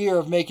 1 year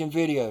of making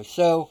videos.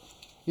 So,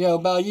 you know,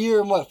 about a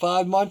year and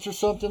 5 months or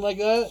something like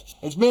that.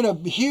 It's been a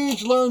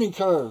huge learning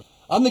curve.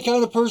 I'm the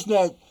kind of person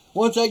that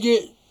once I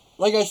get,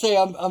 like I say,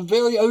 I'm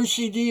very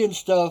OCD and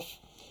stuff.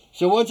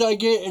 So once I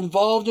get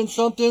involved in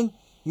something,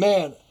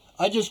 man,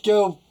 I just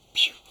go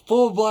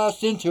full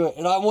blast into it,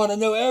 and I want to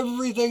know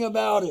everything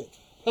about it.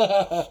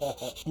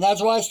 And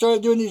that's why I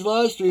started doing these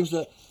live streams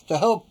to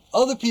help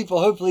other people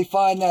hopefully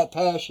find that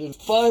passion,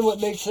 find what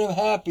makes them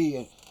happy,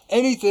 and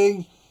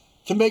anything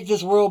to make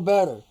this world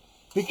better.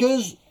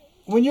 Because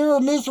when you're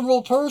a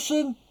miserable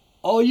person,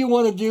 all you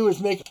want to do is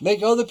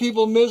make other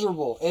people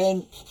miserable,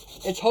 and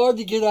it's hard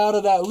to get out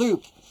of that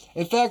loop.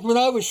 In fact, when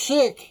I was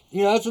sick,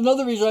 you know, that's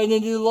another reason I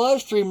didn't do the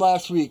live stream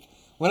last week.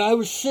 When I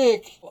was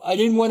sick, I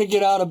didn't want to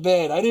get out of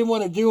bed. I didn't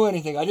want to do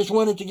anything. I just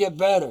wanted to get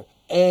better.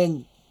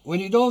 And when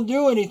you don't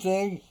do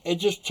anything, it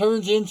just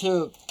turns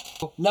into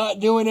not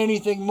doing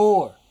anything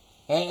more.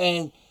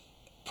 And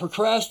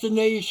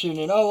procrastination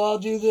and, oh, I'll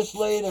do this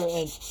later.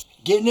 And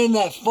getting in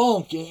that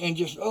funk and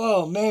just,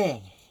 oh,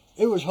 man,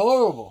 it was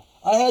horrible.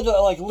 I had to,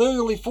 like,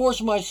 literally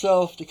force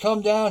myself to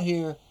come down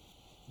here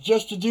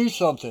just to do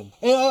something.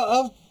 And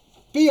I'll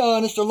be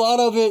honest, a lot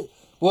of it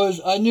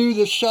was I knew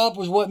the shop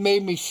was what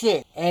made me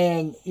sick.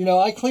 And, you know,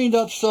 I cleaned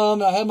up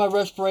some, I had my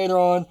respirator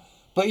on,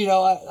 but, you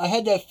know, I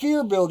had that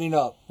fear building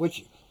up,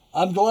 which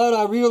I'm glad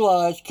I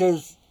realized,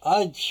 because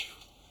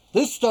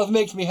this stuff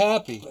makes me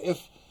happy.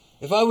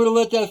 If I would have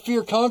let that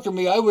fear conquer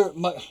me,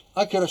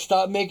 I could have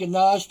stopped making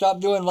knives,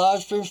 stopped doing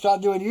live streams,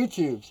 stopped doing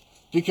YouTubes,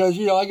 because,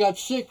 you know, I got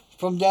sick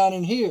from down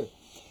in here.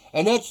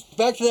 And that's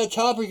back to that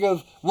topic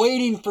of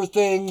waiting for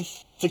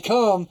things to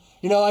come.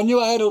 You know, I knew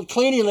I had a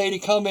cleaning lady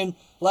come in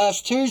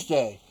last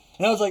Tuesday.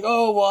 And I was like,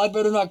 oh, well, I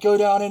better not go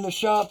down in the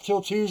shop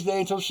till Tuesday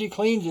until she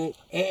cleans it.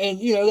 And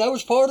you know, that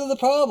was part of the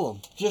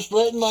problem. Just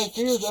letting my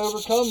fears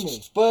overcome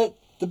me. But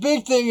the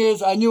big thing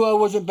is I knew I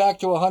wasn't back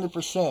to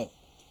 100%.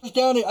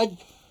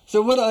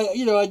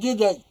 I did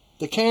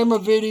the camera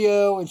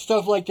video and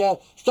stuff like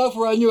that. Stuff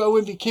where I knew I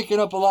wouldn't be kicking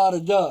up a lot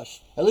of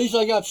dust. At least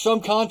I got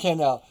some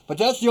content out. But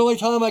that's the only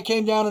time I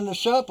came down in the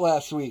shop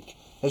last week.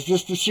 It's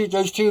just to shoot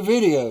those 2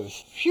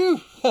 videos.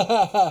 Phew!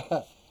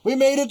 We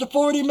made it to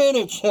 40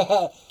 minutes.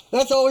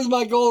 That's always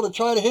my goal, to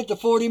try to hit the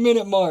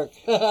 40-minute mark.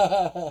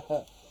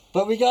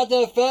 But we got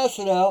that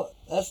fasted out.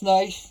 That's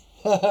nice.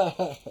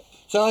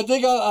 So I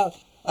think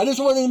I just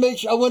wanted to make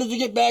sure, I wanted to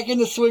get back in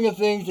the swing of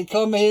things, to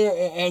come here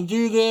and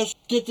do this,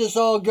 get this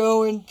all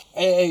going,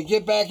 and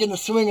get back in the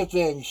swing of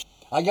things.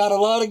 I got a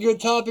lot of good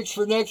topics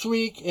for next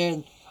week,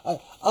 and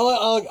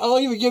I'll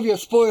even give you a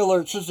spoiler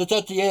alert since it's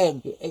at the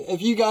end.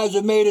 If you guys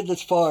have made it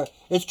this far,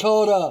 it's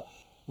called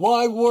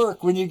Why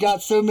Work When You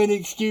Got So Many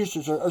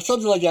Excuses, or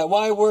something like that.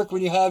 Why work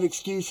when you have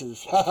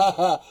excuses?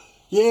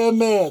 Yeah,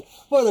 man,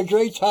 what a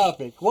great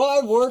topic.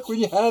 Why work when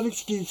you have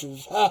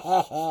excuses?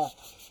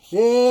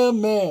 Yeah,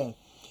 man.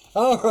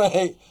 All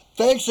right,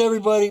 thanks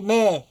everybody.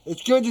 Man,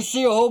 it's good to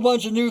see a whole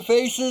bunch of new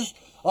faces.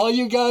 All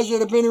you guys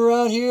that have been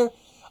around here.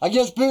 I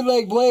guess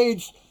Bootleg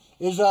Blades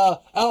is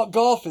out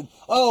golfing.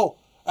 Oh,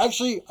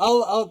 actually,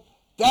 that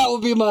will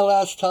be my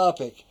last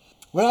topic.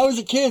 When I was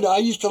a kid, I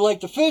used to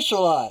like to fish a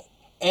lot.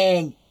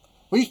 And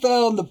we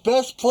found the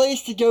best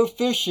place to go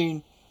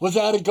fishing was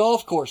at a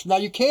golf course. Now,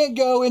 you can't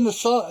go in the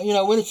sun, you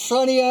know, when it's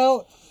sunny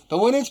out, but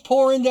when it's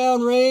pouring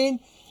down rain,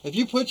 if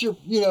you put your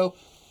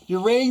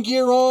rain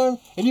gear on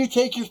and you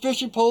take your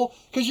fishing pole,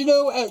 because, you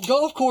know, at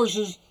golf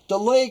courses, the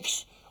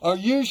lakes are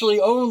usually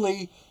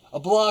only a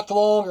block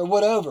long or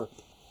whatever.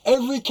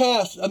 Every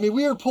cast, I mean,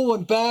 we were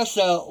pulling bass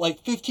out,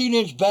 like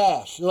 15-inch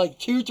bass, like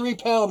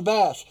 2-3 pound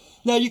bass.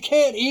 Now, you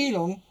can't eat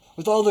them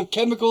with all the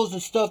chemicals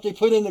and stuff they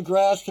put in the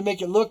grass to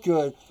make it look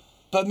good.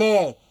 But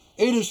man,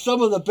 it is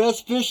some of the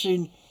best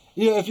fishing.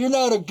 You know, if you're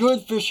not a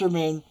good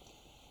fisherman,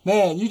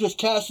 man, you just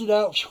cast it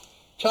out,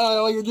 try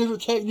all your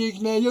different techniques,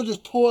 man, you'll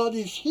just pull out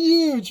these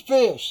huge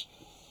fish.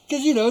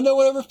 Because, you know, no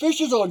one ever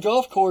fishes on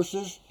golf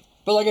courses.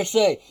 But like I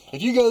say,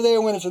 if you go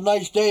there when it's a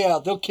nice day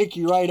out, they'll kick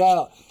you right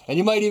out. And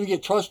you might even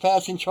get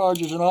trespassing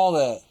charges and all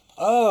that.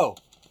 Oh,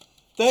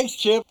 thanks,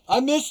 Chip. I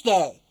missed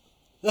that.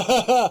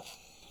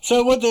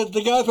 So what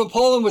the guy from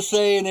Poland was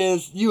saying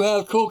is, you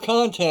have cool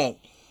content.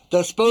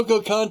 The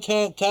Spoko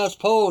content tas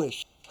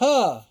Polish.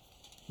 Huh.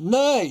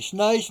 Nice,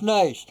 nice,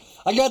 nice.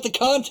 I got the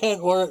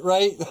content word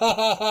right.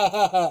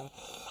 I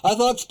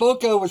thought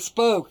Spoko was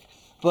spoke.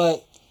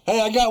 But,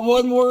 hey, I got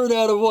one word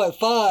out of what,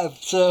 5.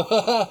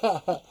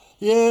 So,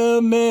 yeah,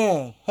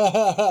 man.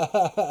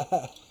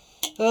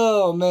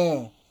 Oh,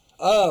 man.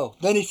 Oh,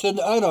 then he said,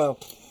 I don't know.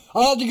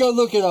 I'll have to go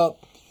look it up.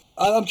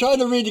 I'm trying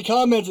to read the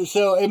comments,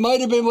 so it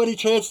might have been what he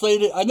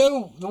translated. I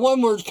know the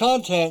one word's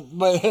content,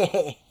 but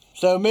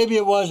so maybe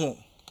it wasn't.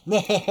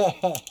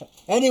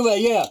 Anyway,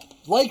 yeah,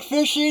 like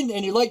fishing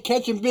and you like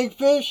catching big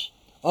fish,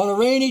 on a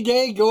rainy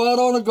day, go out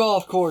on a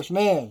golf course,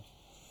 man.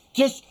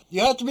 Just,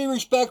 you have to be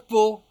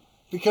respectful,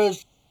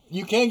 because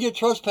you can get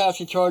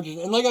trespassing charges.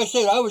 And like I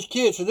said, I was a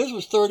kid, so this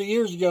was 30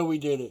 years ago we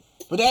did it.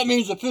 But that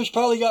means the fish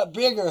probably got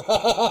bigger.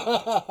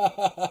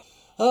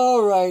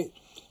 All right.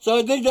 So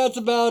I think that's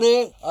about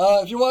it.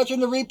 If you're watching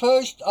the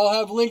repost, I'll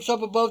have links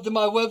up above to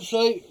my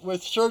website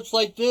with shirts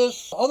like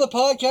this. On the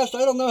podcast,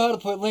 I don't know how to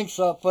put links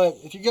up, but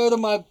if you go to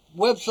my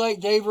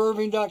website,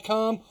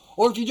 daveirving.com,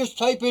 or if you just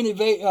type in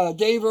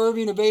Dave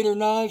Irving Evader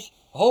Knives,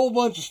 a whole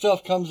bunch of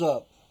stuff comes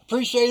up.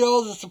 Appreciate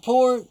all the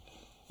support.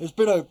 It's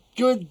been a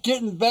good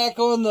getting back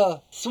on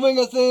the swing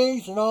of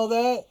things and all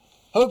that.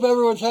 Hope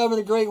everyone's having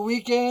a great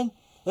weekend.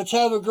 Let's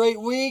have a great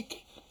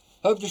week.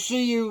 Hope to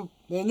see you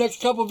in the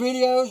next couple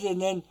videos,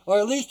 and then, or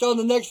at least on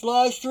the next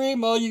live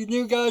stream. All you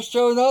new guys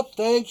showing up,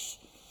 thanks.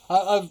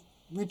 I'm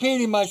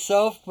repeating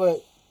myself,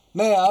 but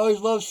man, I always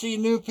love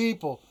seeing new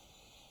people.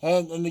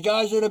 And the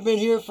guys that have been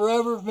here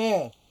forever,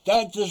 man,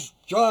 that just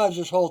drives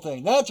this whole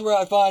thing. That's where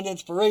I find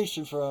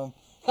inspiration from.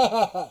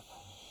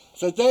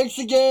 So thanks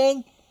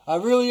again. I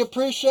really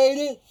appreciate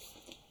it.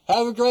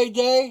 Have a great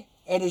day.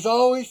 And as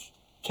always,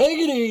 take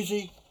it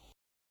easy.